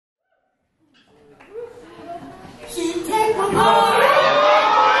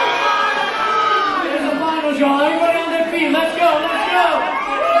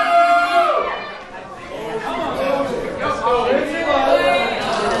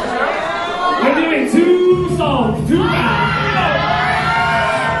She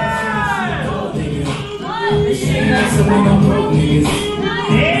ain't messing with no broke niggas.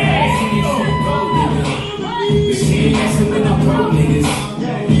 She ain't messing with no broke niggas.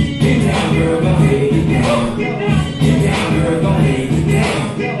 Get down, girl, go ahead, get down. Get down, girl, go ahead, get down.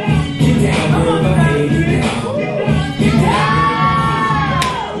 Get down, girl, go ahead, get down. Get down.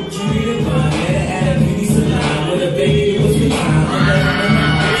 Give me the bun, let her add a beauty salon. With a baby, it was refined.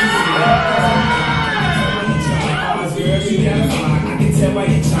 Girl, you got a fly. I can tell by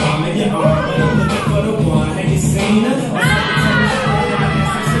your charm and your arm, but I'm looking for the one. Have you seen her?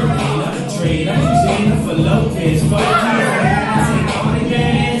 Trade up Gina for Lopez. Fuck you. Take all the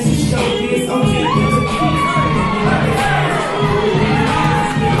gas and show this. Okay, there's a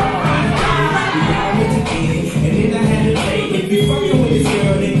piece. And then I had to pay. If you fucking with this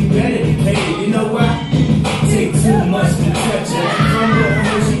girl, then you better be paid. You know what? Take too much to touch her. From the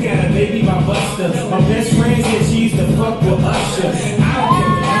home, she got a baby by Buster. My best friend said she used to fuck with Usher. I don't care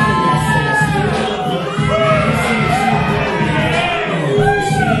what none of y'all say. I still love her. She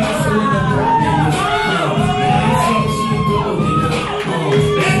ain't messing with no broke niggas. I ain't saying she a gold nigga.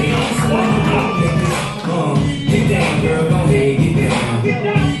 She ain't messing with no broke niggas. Get down, girl, go ahead, get down.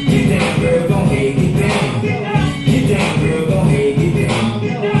 Get down, girl, go ahead, get down. Get down, girl, go ahead, get down.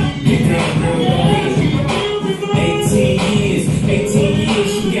 Get down, girl, go ahead. 18 years,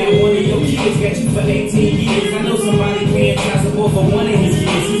 you got one of your kids, got you for 18 years. I know somebody paying child support for one of his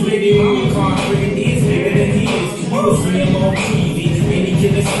kids. His baby mama car friggin' is bigger than his. You will see him on TV any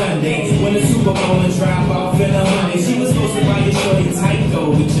given Sunday when the Super Bowl and drive off in a Honey. She was supposed to buy your shorty Tyco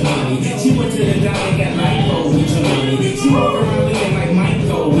with your money. She went to the doctor, got lipo with your money. She walk around looking like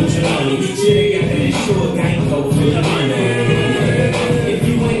Michael with your money. Should've got that insured Geico for your money. If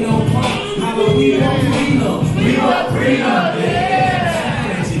you ain't no punk, holla, we want prenup. We want prenup, yeah.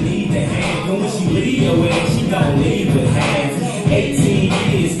 When she leave your ass, she gon' leave with half. 18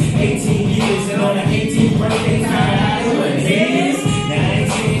 years, and on the 18th birthday, found out who it is. Now I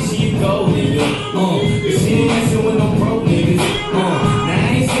ain't saying she a gold nigga, but she ain't messing with no broke niggas. Now I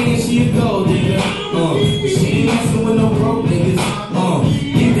ain't saying she a gold nigga, but she ain't messing with no broke niggas.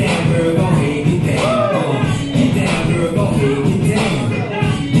 Get down, girl, go ahead, get down. Get down, girl, go ahead, get down.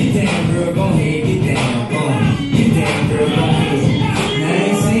 Get down, girl, go ahead, get down. Get down, girl, go ahead.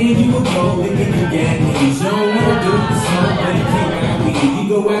 You a gold nigga, you got needs. You don't wanna do the smoke, but you can't buy weed. You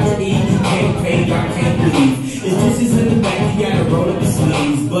go out to eat, you can't pay, I can't believe. If this is in the back, you gotta roll up the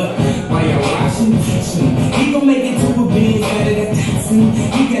sleeves. But while y'all washing, he gon' make it to a beans out of that toxin.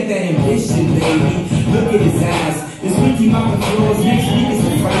 He got that ambition, baby. Look at his eyes. This week he mopping floors, next week is the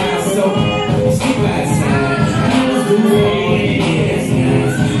fries. So, stick by his side. I know what's doing, yeah, that's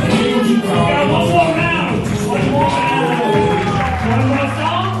nice. And he gon' keep calling. One more round. One more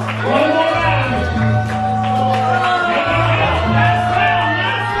song. One more round.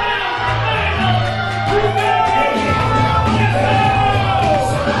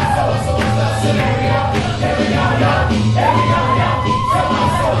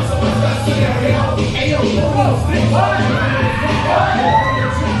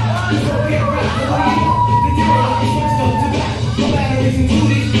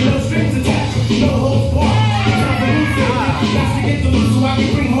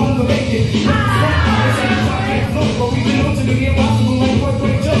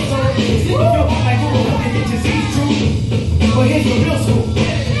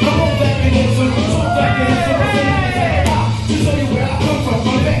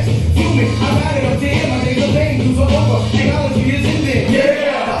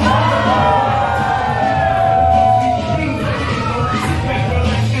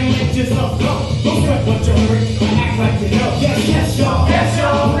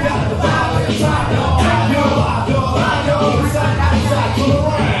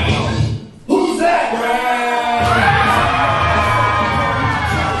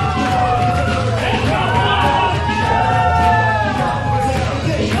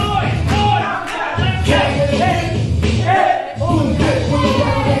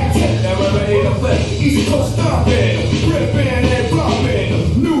 East Coast stomping, ripping and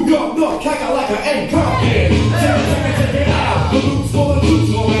dropping. New York, North, Kakalaka and Compton. Check it out. The loops for the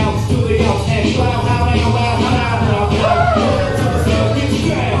loops, go out to the out and cloud, how. To the sun gets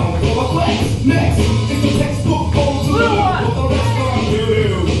down, for a flex. Next, it's the textbook goes to the what the rest of you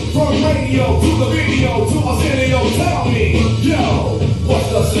do. From radio to the video to a video, tell me, yo, what's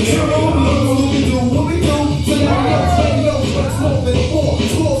the scenario? What we do? Scenarios, radios, let's smoke it for.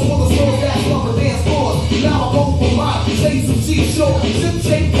 Scores for the stores that's on the dance floors. Now I go for my chase of cheap show. Zip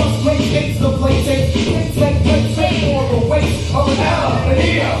shape plus plate takes the plate tape. Plate for the weight of an hour. And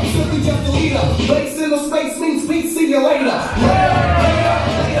here, simply just a leader. Place in the space means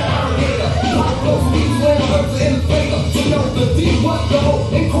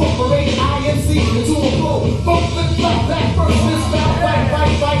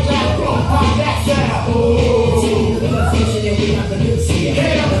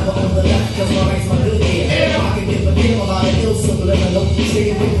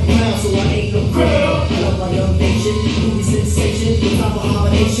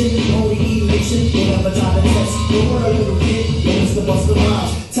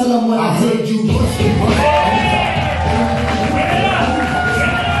someone I heard you pushing.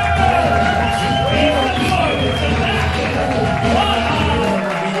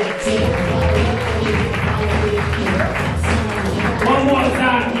 One more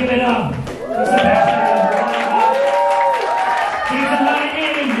time, give it up. There's a lot of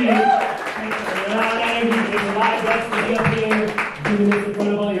energy. There's a lot of energy. There's a lot of guts to be up here doing this in front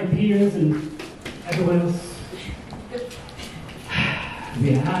of all your peers and